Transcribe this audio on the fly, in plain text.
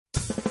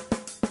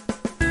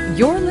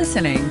You're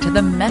listening to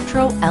the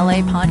Metro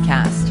LA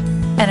Podcast,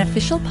 an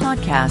official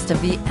podcast of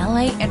the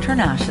LA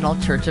International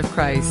Church of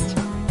Christ.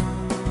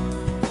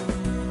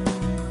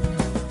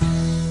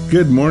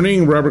 Good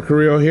morning, Robert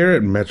Carrillo here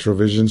at Metro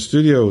Vision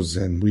Studios,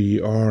 and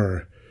we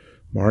are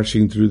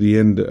marching through the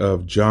end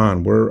of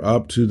John. We're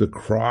up to the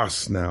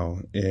cross now,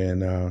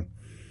 and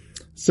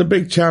it's a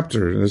big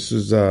chapter. This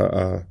is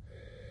the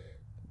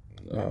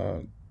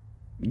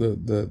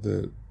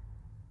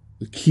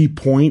key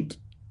point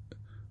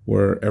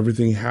where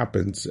everything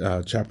happens.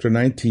 Chapter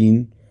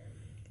 19,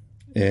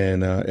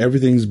 and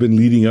everything's been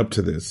leading up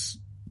to this.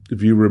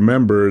 If you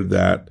remember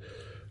that,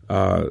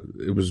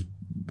 it was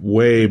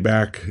way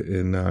back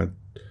in the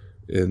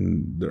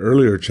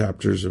earlier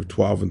chapters of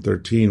 12 and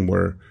 13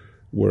 where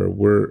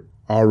we're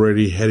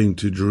already heading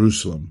to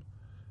Jerusalem,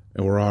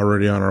 and we're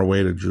already on our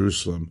way to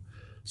Jerusalem.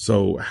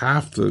 So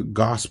half the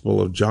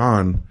Gospel of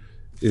John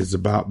is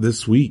about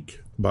this week,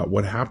 about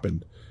what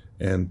happened,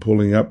 and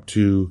pulling up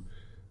to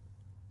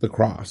the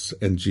cross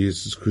and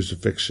Jesus'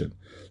 crucifixion.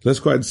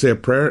 Let's go ahead and say a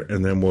prayer,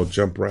 and then we'll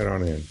jump right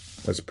on in.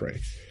 Let's pray.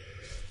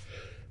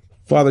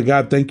 Father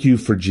God, thank you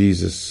for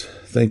Jesus.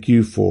 Thank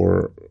you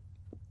for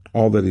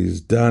all that he's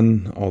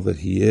done, all that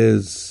he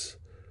is.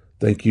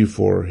 Thank you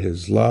for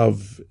his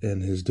love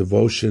and his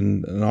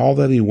devotion and all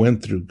that he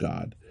went through,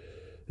 God.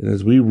 And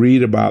as we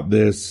read about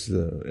this,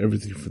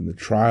 everything from the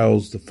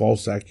trials, the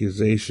false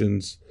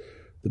accusations,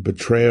 the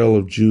betrayal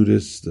of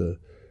Judas, the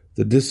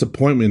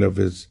disappointment of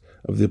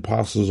the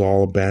apostles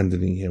all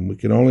abandoning him, we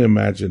can only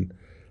imagine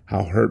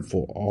how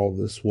hurtful all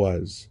this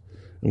was.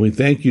 And we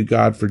thank you,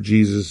 God, for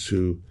Jesus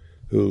who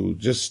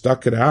just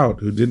stuck it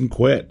out, who didn't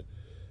quit,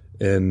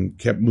 and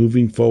kept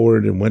moving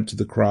forward and went to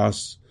the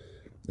cross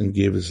and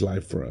gave his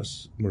life for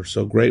us. We're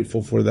so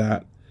grateful for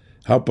that.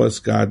 Help us,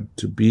 God,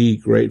 to be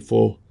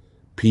grateful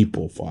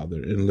people,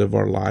 Father, and live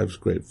our lives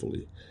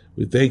gratefully.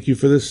 We thank you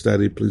for this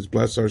study. Please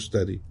bless our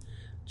study.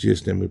 In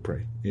Jesus' name we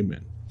pray.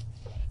 Amen.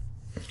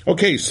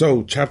 Okay,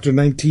 so chapter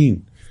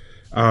 19.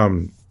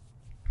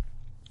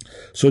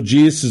 So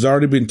Jesus has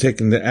already been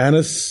taken to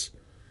Annas.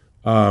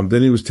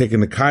 Then he was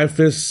taken to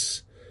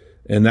Caiaphas.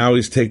 And now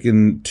he's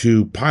taken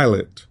to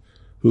Pilate,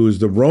 who is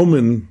the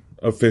Roman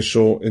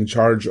official in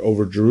charge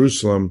over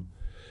Jerusalem.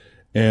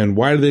 And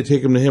why do they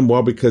take him to him?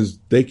 Well, because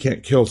they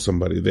can't kill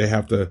somebody. They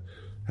have to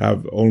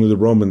have, only the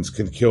Romans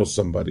can kill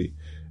somebody.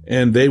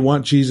 And they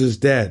want Jesus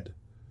dead.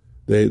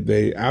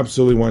 They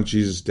absolutely want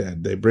Jesus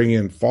dead. They bring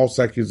in false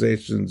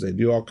accusations. They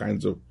do all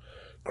kinds of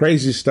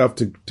crazy stuff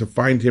to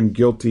find him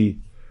guilty.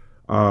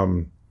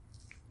 And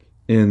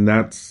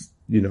there's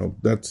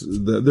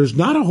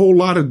not a whole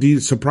lot of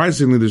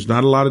surprisingly, there's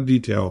not a lot of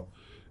detail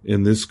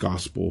in this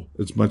gospel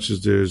as much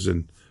as there's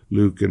in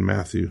Luke and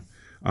Matthew.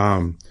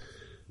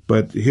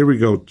 But here we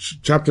go.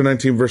 Chapter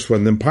 19, verse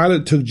 1. Then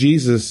Pilate took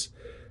Jesus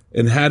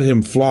and had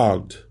him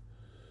flogged.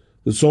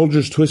 The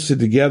soldiers twisted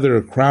together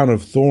a crown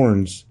of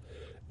thorns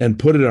and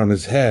put it on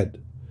his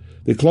head.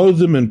 They clothed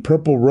him in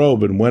purple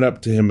robe and went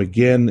up to him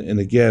again and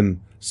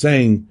again,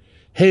 saying,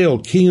 "Hail,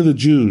 King of the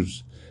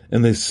Jews!"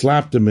 And they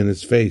slapped him in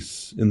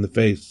the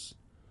face.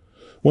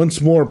 Once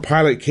more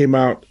Pilate came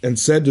out and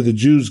said to the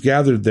Jews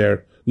gathered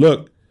there,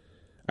 "Look,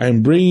 I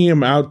am bringing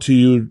him out to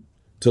you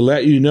to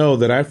let you know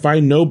that I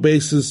find no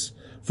basis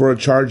for a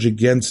charge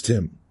against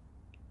him."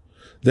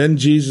 Then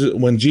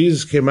when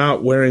Jesus came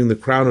out wearing the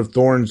crown of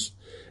thorns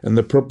and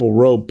the purple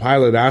robe,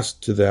 Pilate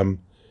asked to them,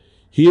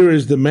 "Here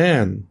is the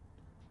man."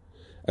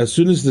 As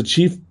soon as the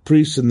chief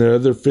priests and the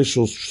other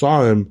officials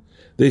saw him,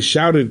 they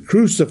shouted,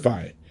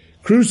 "Crucify!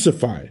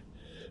 Crucify!"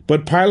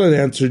 But Pilate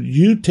answered,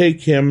 "You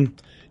take him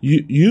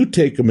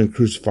and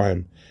crucify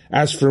him.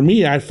 As for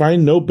me, I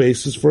find no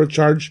basis for a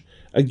charge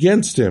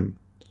against him."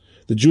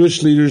 The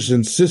Jewish leaders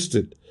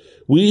insisted,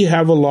 "We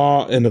have a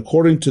law, and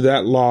according to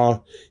that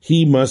law,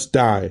 he must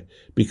die,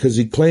 because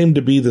he claimed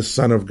to be the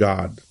Son of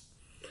God."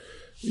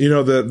 You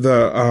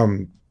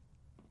know,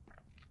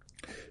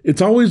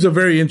 it's always a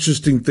very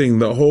interesting thing,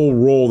 the whole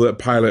role that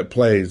Pilate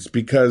plays,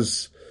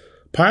 because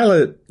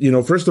Pilate,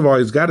 first of all,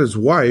 he's got his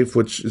wife,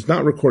 which is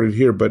not recorded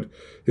here, but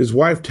his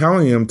wife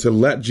telling him to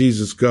let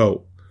Jesus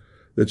go,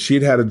 that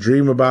she'd had a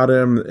dream about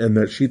him and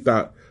that she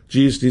thought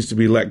Jesus needs to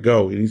be let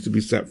go. He needs to be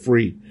set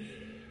free.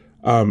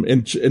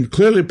 And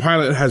clearly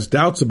Pilate has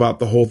doubts about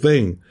the whole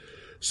thing.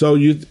 So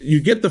you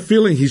get the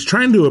feeling he's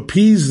trying to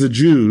appease the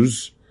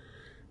Jews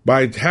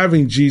by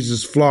having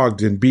Jesus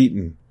flogged and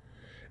beaten.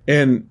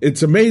 And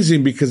it's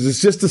amazing because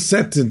it's just a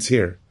sentence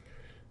here.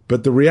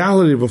 But the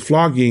reality of a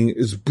flogging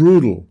is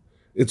brutal.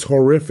 It's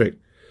horrific.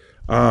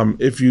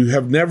 If you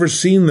have never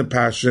seen The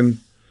Passion,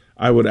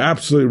 I would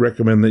absolutely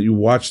recommend that you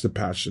watch The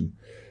Passion.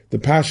 The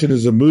Passion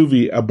is a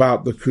movie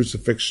about the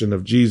crucifixion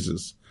of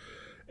Jesus.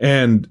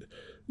 And,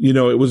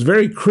 it was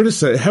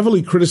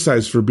heavily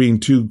criticized for being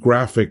too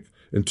graphic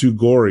and too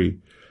gory.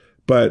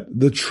 But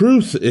the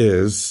truth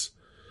is,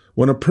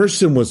 when a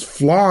person was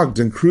flogged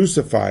and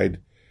crucified,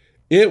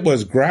 it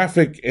was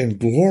graphic and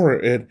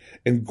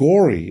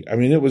gory. I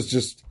mean, it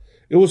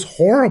was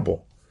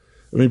horrible.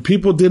 I mean,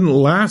 people didn't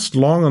last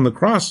long on the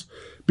cross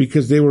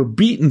because they were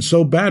beaten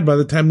so bad by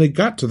the time they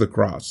got to the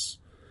cross.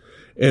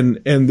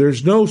 And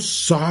there's no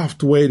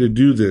soft way to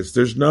do this.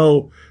 There's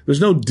no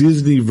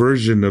Disney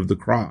version of the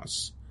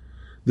cross.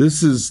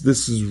 This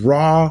is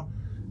raw.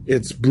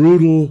 It's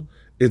brutal.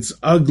 It's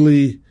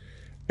ugly.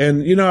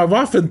 And, I've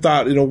often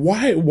thought,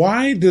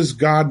 why does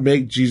God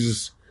make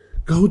Jesus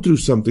go through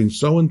something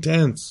so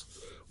intense?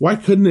 Why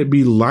couldn't it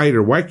be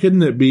lighter? Why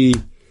couldn't it be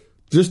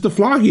just a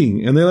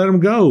flogging and they let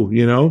him go,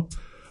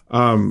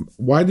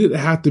 Why did it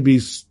have to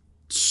be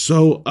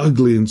so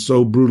ugly and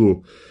so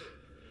brutal?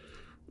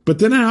 But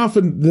then I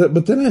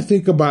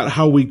think about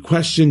how we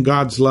question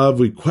God's love,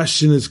 we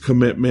question his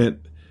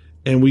commitment,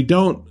 and we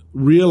don't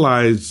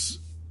realize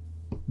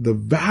the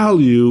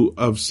value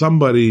of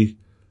somebody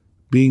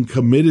being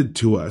committed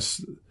to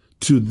us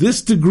to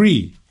this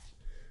degree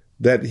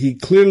that he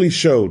clearly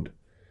showed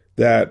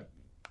that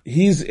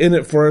he's in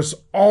it for us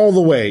all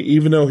the way,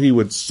 even though he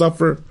would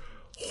suffer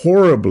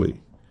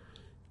horribly.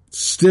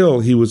 Still,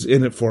 he was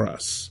in it for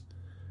us.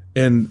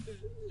 And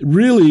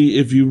really,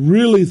 if you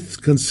really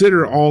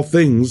consider all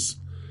things,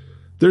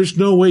 there's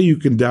no way you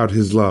can doubt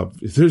his love.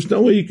 There's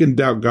no way you can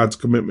doubt God's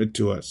commitment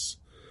to us.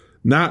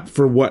 Not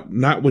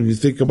when you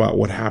think about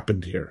what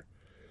happened here.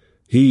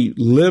 He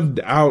lived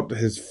out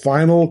his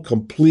final,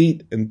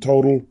 complete, and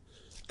total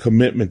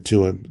commitment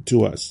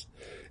to us.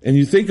 And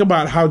you think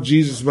about how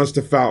Jesus must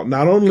have felt.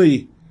 Not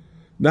only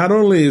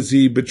is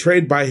he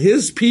betrayed by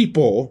his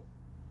people,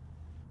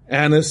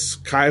 Annas,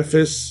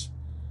 Caiaphas,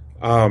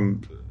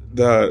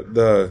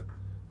 the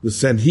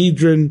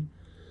Sanhedrin,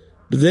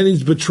 but then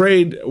he's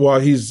betrayed while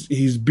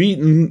he's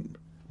beaten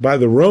by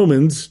the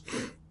Romans,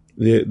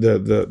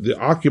 the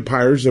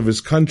occupiers of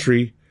his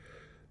country,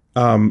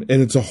 and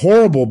it's a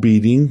horrible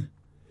beating.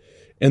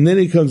 And then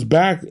he comes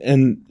back,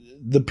 and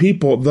the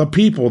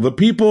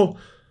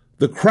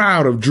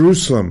crowd of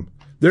Jerusalem,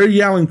 they're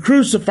yelling,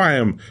 "Crucify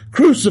him!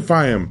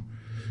 Crucify him!"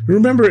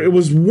 Remember, it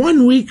was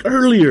 1 week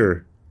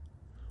earlier.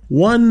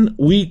 1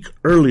 week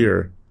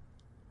earlier,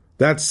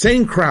 that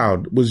same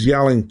crowd was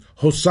yelling,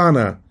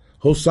 "Hosanna,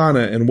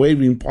 Hosanna," and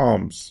waving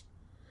palms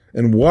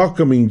and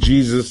welcoming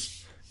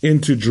Jesus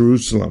into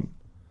Jerusalem.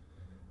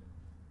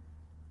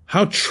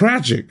 How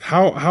tragic,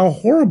 how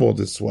horrible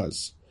this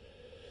was.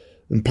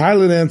 And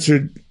Pilate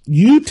answered,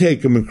 "You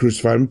take him and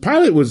crucify him."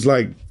 Pilate was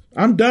like,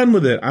 "I'm done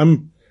with it.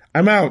 I'm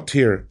out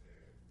here."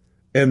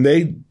 And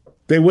they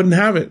wouldn't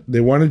have it. They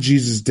wanted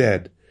Jesus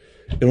dead.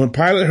 And when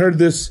Pilate heard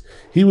this,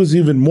 he was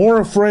even more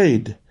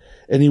afraid,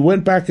 and he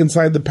went back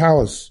inside the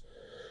palace.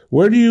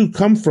 "Where do you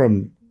come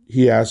from?"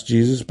 he asked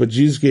Jesus, but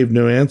Jesus gave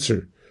no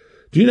answer.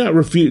 Do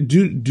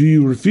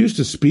you refuse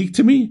to speak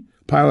to me?"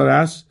 Pilate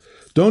asked.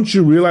 "Don't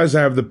you realize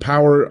I have the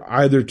power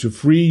either to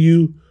free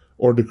you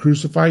or to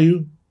crucify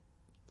you?"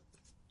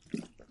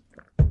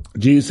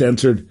 Jesus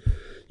answered,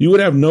 "You would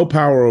have no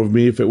power over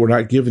me if it were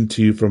not given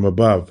to you from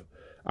above.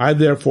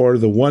 Therefore,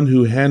 the one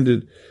who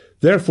handed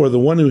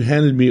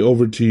me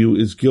over to you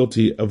is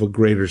guilty of a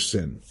greater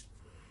sin."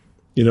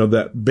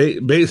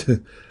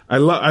 I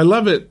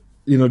love it.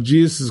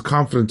 Jesus'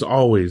 confidence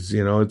always,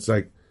 it's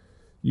like,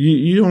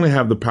 you only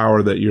have the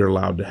power that you're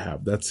allowed to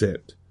have. That's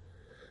it.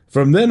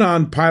 From then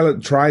on,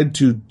 Pilate tried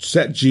to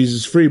set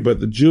Jesus free, but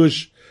the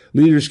Jewish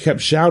leaders kept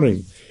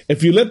shouting,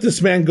 "If you let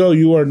this man go,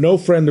 you are no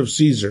friend of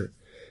Caesar.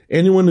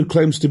 Anyone who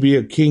claims to be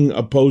a king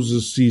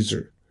opposes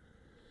Caesar."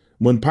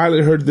 When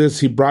Pilate heard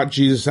this, he brought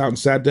Jesus out and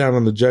sat down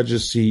on the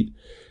judge's seat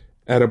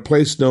at a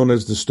place known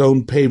as the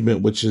Stone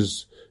Pavement, which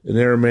is in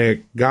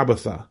Aramaic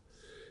Gabbatha.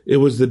 It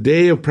was the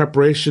day of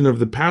preparation of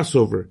the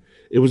Passover.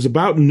 It was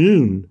about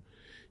noon.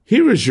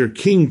 "Here is your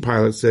king,"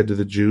 Pilate said to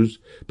the Jews.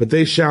 But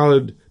they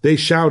shouted,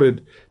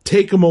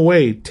 "Take him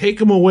away, take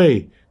him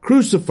away,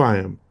 crucify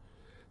him."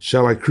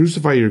 "Shall I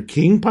crucify your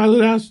king?"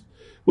 Pilate asked.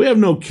 "We have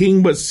no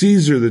king but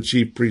Caesar," the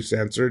chief priests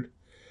answered.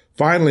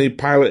 Finally,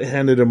 Pilate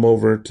handed him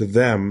over to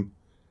them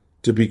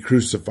to be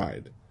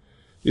crucified.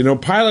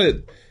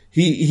 Pilate,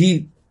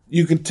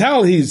 you can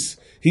tell he's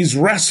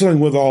wrestling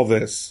with all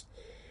this.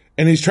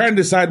 And he's trying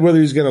to decide whether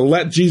he's going to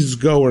let Jesus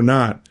go or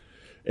not.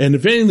 And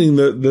if anything,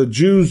 the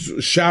Jews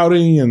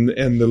shouting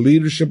and the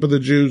leadership of the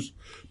Jews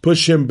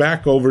push him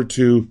back over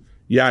to,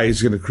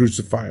 he's going to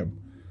crucify him.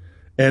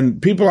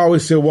 And people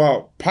always say,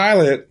 well,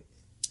 Pilate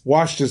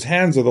washed his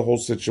hands of the whole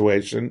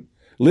situation,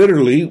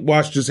 literally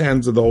washed his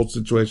hands of the whole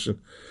situation.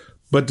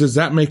 But does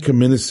that make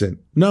him innocent?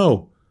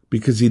 No,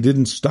 because he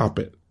didn't stop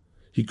it.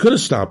 He could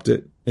have stopped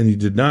it, and he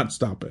did not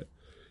stop it.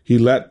 He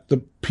let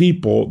the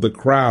people, the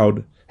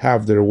crowd,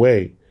 have their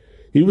way.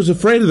 He was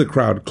afraid of the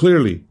crowd,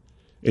 clearly,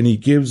 and he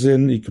gives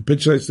in, he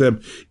capitulates to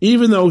them,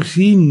 even though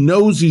he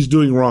knows he's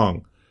doing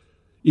wrong,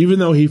 even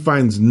though he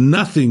finds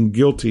nothing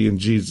guilty in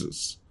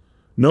Jesus,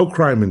 no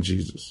crime in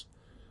Jesus,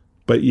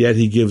 but yet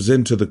he gives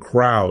in to the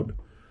crowd.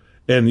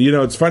 And,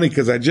 it's funny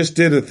because I just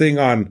did a thing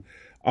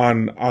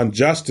on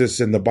justice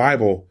in the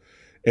Bible,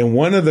 and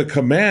one of the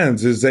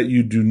commands is that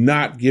you do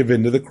not give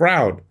in to the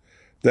crowd,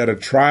 that a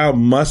trial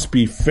must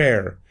be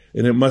fair,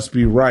 and it must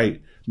be right,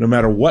 no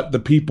matter what the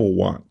people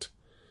want.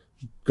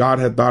 God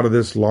had thought of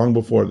this long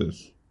before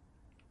this.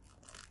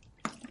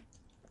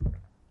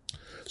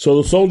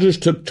 So the soldiers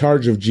took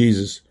charge of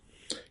Jesus.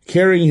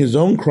 Carrying his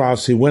own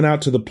cross, he went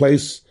out to the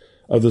place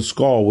of the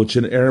skull, which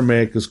in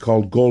Aramaic is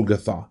called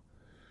Golgotha.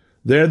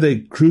 There they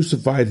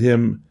crucified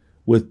him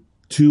with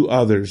 2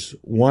 others,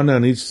 one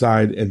on each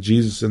side and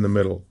Jesus in the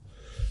middle.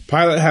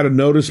 Pilate had a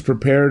notice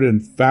prepared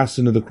and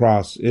fastened to the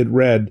cross. It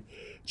read,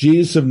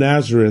 "Jesus of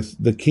Nazareth,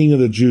 the King of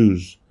the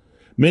Jews."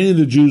 Many of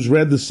the Jews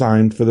read the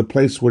sign, for the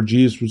place where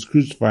Jesus was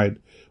crucified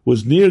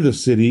was near the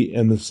city,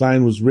 and the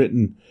sign was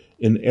written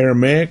in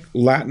Aramaic,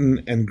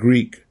 Latin, and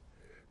Greek.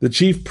 The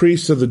chief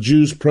priests of the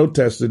Jews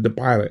protested to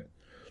Pilate,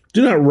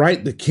 "Do not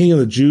write the King of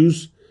the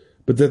Jews,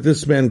 but that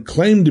this man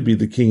claimed to be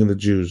the King of the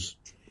Jews."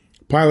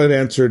 Pilate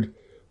answered,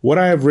 "What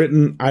I have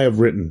written, I have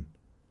written."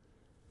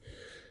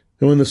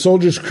 And when the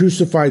soldiers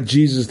crucified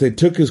Jesus, they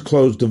took his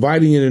clothes,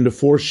 dividing it into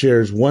 4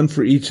 shares, one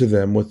for each of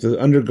them, with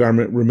the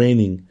undergarment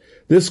remaining.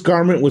 This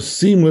garment was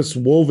seamless,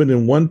 woven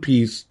in one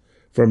piece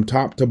from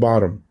top to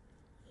bottom.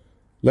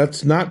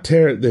 "Let's not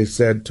tear it," they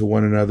said to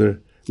one another.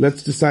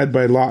 "Let's decide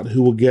by lot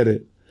who will get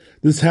it."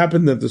 This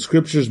happened that the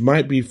scriptures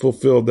might be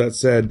fulfilled that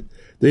said,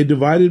 "They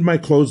divided my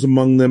clothes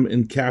among them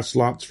and cast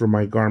lots for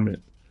my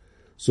garment."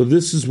 So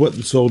this is what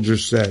the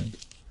soldiers said.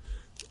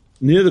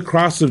 Near the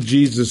cross of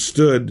Jesus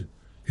stood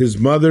his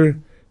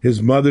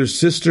mother's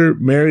sister,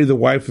 Mary, the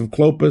wife of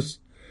Clopas,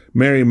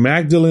 Mary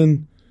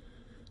Magdalene.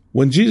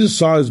 When Jesus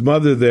saw his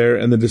mother there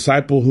and the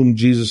disciple whom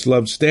Jesus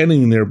loved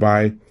standing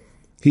nearby,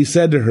 he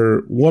said to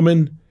her,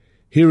 "Woman,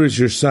 here is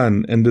your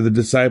son," and to the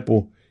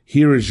disciple,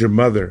 "Here is your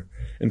mother."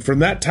 And from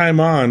that time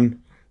on,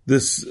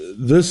 this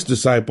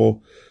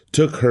disciple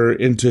took her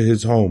into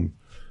his home.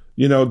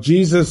 You know,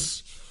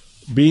 Jesus,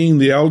 being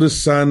the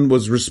eldest son,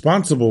 was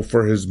responsible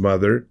for his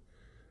mother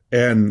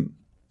and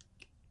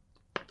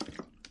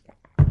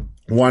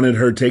wanted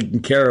her taken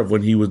care of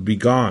when he would be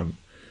gone.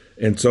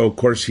 And so, of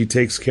course, he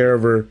takes care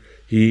of her.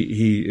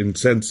 He in a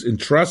sense,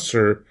 entrusts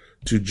her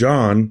to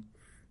John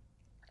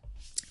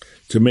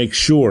to make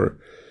sure.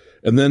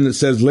 And then it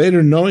says,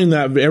 later, knowing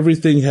that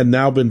everything had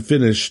now been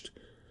finished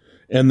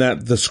and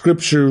that the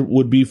scripture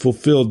would be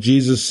fulfilled,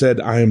 Jesus said,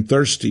 "I am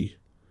thirsty."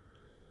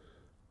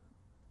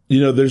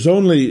 You know, there's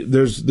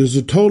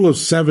a total of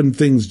 7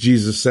 things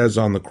Jesus says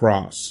on the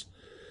cross,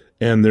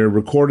 and they're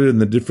recorded in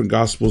the different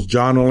gospels.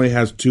 John only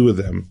has 2 of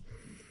them.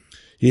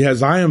 He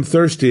has, "I am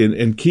thirsty,"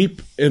 and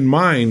keep in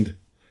mind,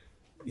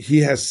 he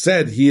has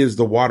said he is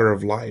the water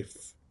of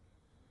life.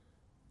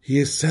 He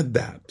has said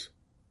that.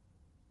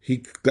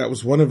 That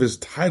was one of his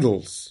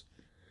titles.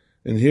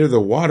 And here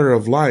the water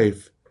of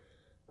life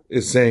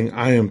is saying,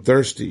 "I am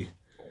thirsty."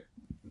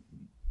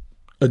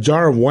 A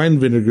jar of wine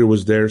vinegar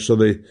was there, so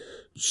they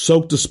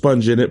soaked a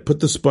sponge in it, put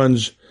the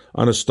sponge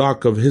on a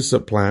stalk of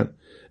hyssop plant,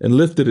 and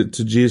lifted it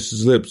to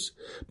Jesus' lips.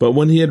 But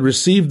when he had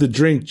received the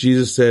drink,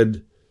 Jesus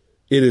said,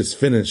 "It is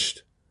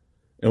finished."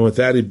 And with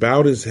that, he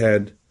bowed his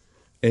head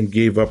and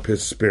gave up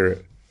his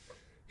spirit.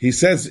 He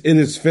says, "It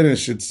is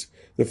finished."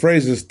 The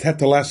phrase is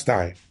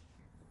tetelestai.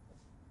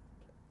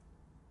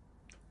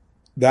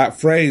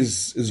 That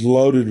phrase is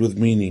loaded with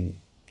meaning.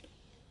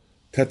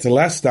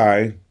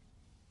 Tetelestai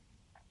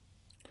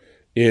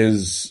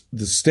is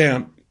the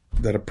stamp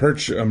that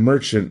a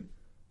merchant,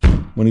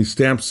 when he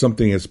stamps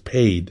something as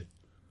paid,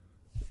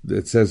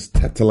 it says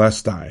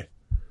tetelestai.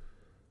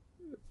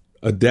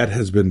 A debt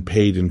has been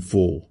paid in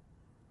full.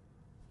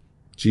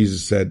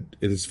 Jesus said,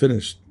 "It is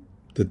finished."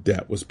 The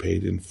debt was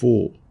paid in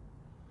full.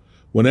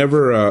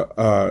 Whenever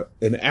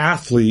an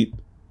athlete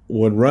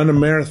would run a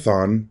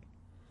marathon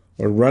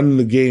or run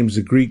the games,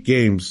 the Greek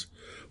games,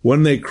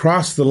 when they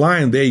cross the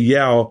line, they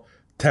yell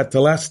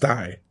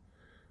tetelestai,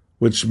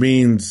 which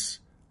means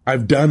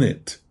I've done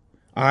it.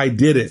 I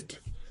did it.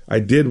 I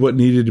did what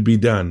needed to be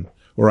done,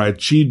 or I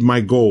achieved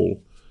my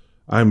goal.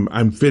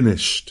 I'm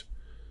finished.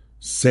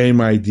 Same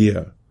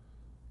idea.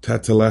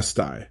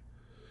 Tetelestai.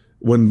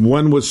 When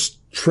one was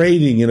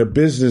trading in a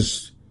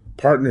business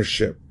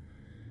partnership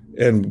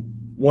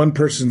and one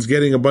person's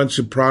getting a bunch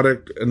of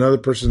product, another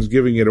person's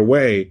giving it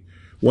away,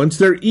 once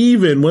they're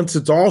even, once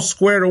it's all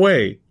squared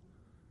away,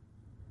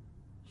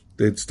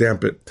 they'd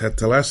stamp it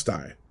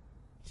tetelestai,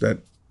 that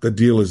the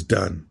deal is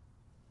done.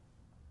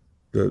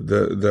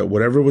 The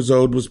whatever was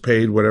owed was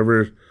paid,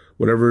 whatever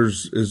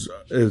is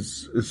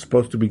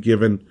supposed to be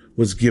given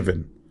was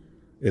given.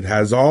 It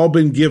has all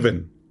been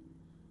given.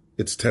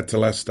 It's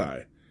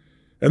tetelestai.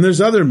 And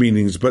there's other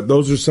meanings, but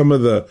those are some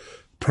of the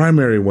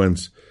primary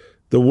ones.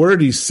 The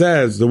word he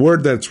says, the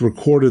word that's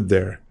recorded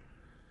there,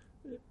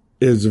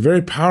 is a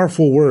very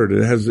powerful word.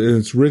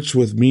 It's rich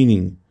with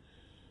meaning.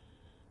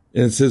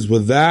 And it says,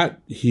 with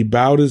that, he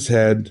bowed his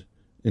head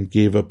and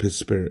gave up his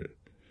spirit.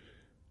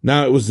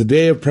 Now it was the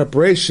day of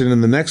preparation,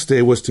 and the next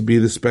day was to be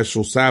the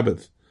special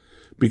Sabbath.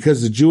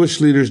 Because the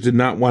Jewish leaders did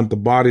not want the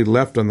body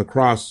left on the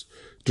cross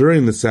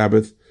during the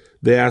Sabbath,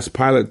 they asked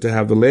Pilate to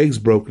have the legs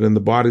broken and the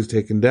bodies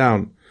taken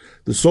down.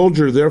 The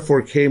soldier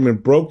therefore came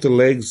and broke the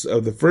legs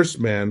of the first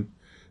man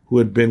who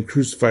had been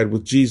crucified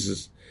with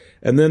Jesus,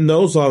 and then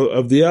those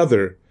of the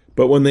other.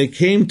 But when they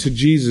came to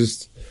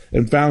Jesus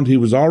and found he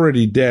was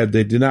already dead,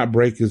 they did not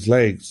break his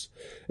legs.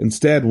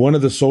 Instead, one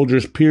of the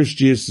soldiers pierced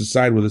Jesus'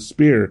 side with a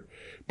spear,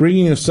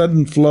 bringing a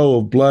sudden flow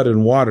of blood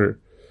and water.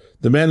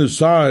 The man who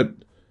saw it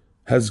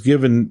has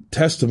given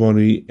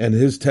testimony, and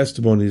his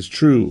testimony is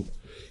true.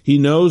 He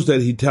knows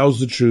that he tells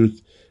the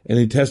truth, and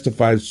he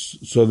testifies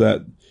so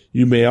that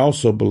you may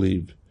also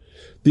believe.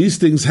 These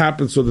things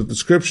happen so that the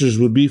scriptures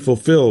would be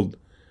fulfilled.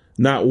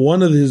 Not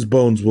one of his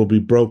bones will be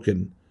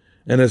broken.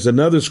 And as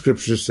another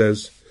scripture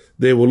says,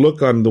 they will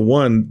look on the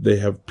one they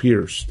have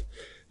pierced.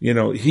 You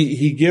know,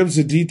 he gives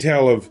a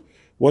detail of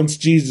once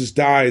Jesus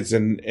dies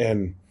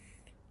and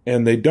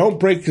they don't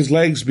break his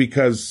legs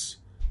because,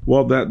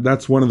 well,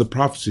 that's one of the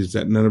prophecies,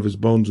 that none of his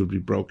bones would be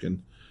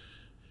broken.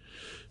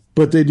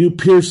 But they do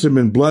pierce him,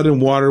 and blood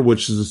and water,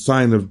 which is a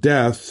sign of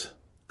death,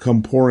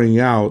 come pouring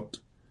out,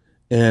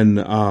 and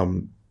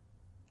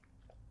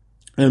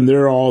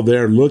they're all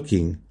there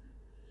looking.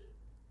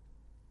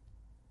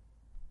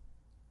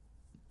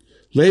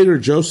 Later,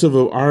 Joseph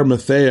of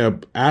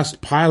Arimathea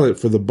asked Pilate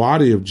for the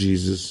body of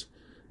Jesus.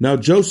 Now,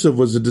 Joseph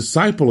was a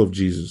disciple of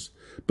Jesus,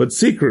 but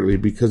secretly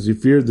because he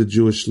feared the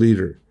Jewish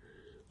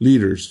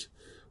leaders.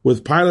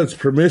 With Pilate's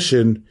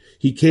permission,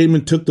 he came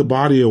and took the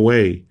body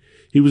away.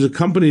 He was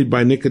accompanied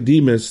by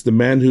Nicodemus, the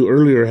man who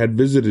earlier had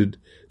visited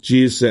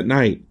Jesus at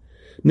night.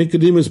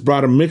 Nicodemus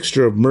brought a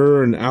mixture of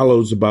myrrh and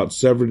aloes, about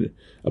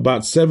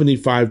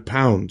 75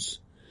 pounds.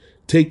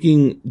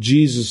 Taking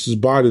Jesus'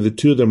 body, the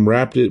two of them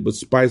wrapped it with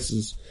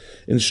spices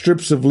and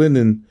strips of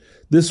linen.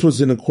 This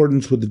was in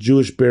accordance with the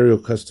Jewish burial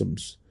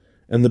customs.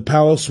 And the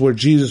palace where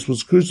Jesus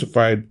was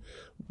crucified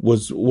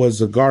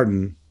was a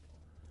garden.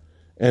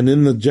 And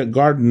in the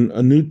garden,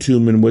 a new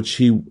tomb in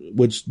which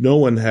no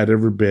one had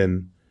ever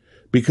been.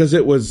 Because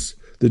it was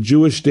the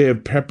Jewish day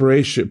of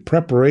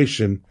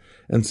preparation,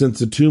 and since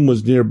the tomb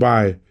was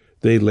nearby,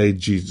 they laid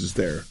Jesus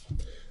there.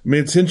 I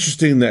mean, it's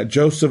interesting that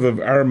Joseph of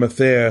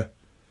Arimathea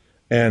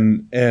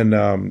and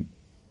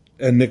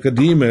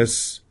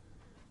Nicodemus,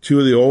 two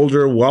of the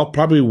older,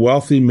 probably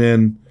wealthy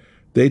men,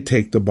 they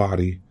take the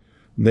body,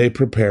 and they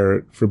prepare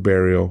it for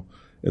burial,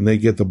 and they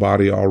get the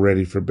body all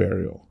ready for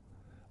burial.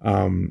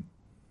 And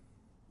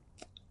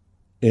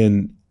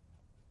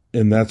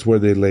that's where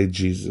they laid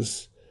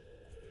Jesus.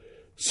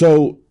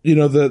 So, you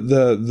know,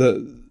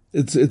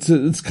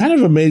 it's kind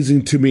of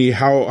amazing to me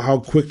how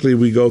quickly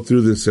we go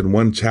through this in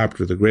one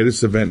chapter, the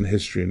greatest event in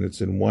history, and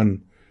it's in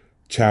one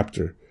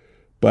chapter.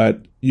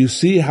 But you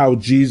see how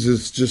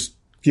Jesus just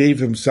gave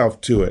himself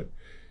to it.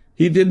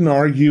 He didn't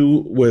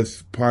argue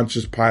with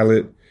Pontius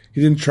Pilate. He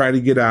didn't try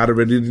to get out of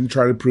it. He didn't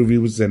try to prove he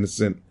was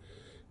innocent.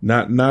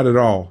 Not at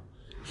all.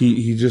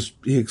 He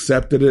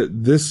accepted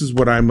it. This is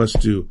what I must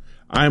do.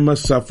 I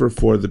must suffer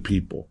for the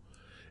people.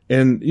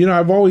 And, you know,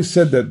 I've always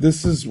said that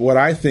this is what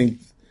I think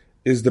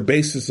is the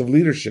basis of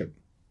leadership.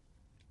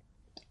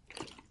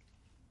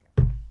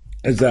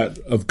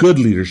 Of good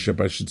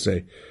leadership, I should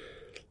say,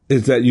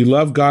 is that you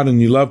love God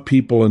and you love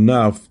people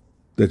enough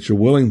that you're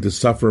willing to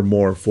suffer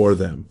more for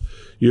them.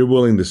 You're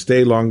willing to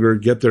stay longer,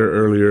 get there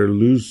earlier,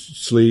 lose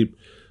sleep,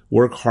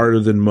 work harder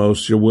than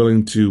most. You're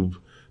willing to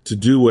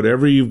do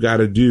whatever you've got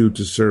to do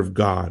to serve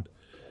God.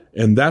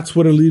 And that's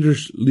what a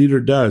leader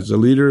does. A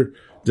leader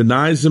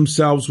denies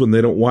themselves when they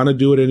don't want to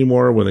do it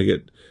anymore,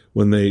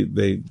 when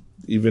they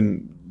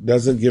even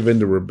doesn't give in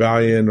to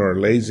rebellion or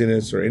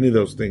laziness or any of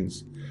those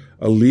things.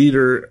 A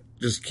leader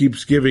just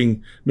keeps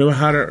giving no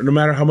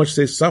matter how much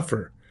they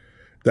suffer.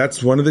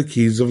 That's one of the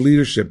keys of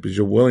leadership, is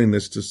your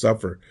willingness to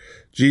suffer.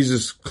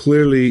 Jesus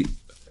clearly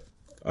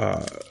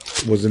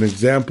was an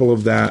example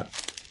of that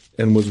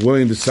and was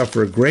willing to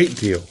suffer a great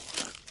deal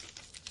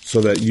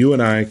so that you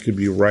and I could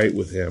be right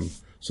with him,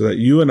 so that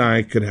you and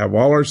I could have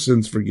all our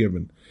sins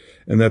forgiven,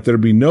 and that there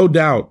be no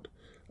doubt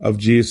of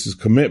Jesus'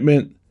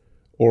 commitment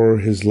or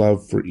his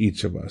love for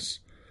each of us.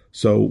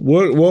 So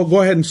we'll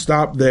go ahead and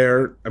stop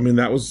there. I mean,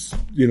 that was,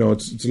 you know,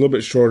 it's a little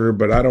bit shorter,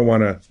 but I don't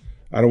want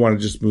to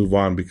just move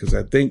on, because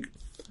I think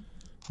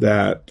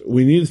that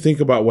we need to think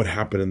about what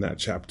happened in that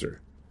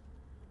chapter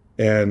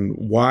and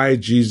why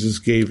Jesus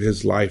gave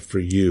his life for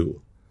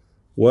you.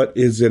 What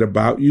is it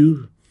about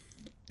you?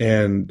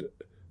 And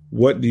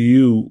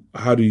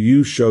how do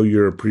you show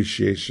your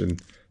appreciation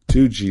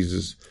to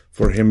Jesus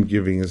for him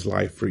giving his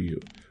life for you?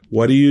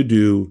 What do you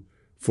do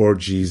for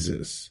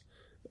Jesus?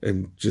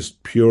 And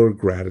just pure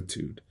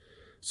gratitude.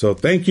 So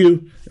thank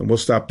you, and we'll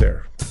stop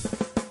there.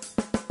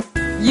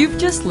 You've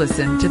just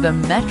listened to the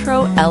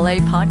Metro LA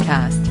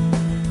podcast.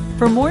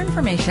 For more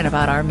information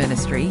about our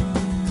ministry,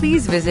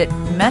 please visit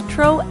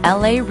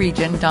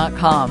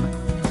metrolaregion.com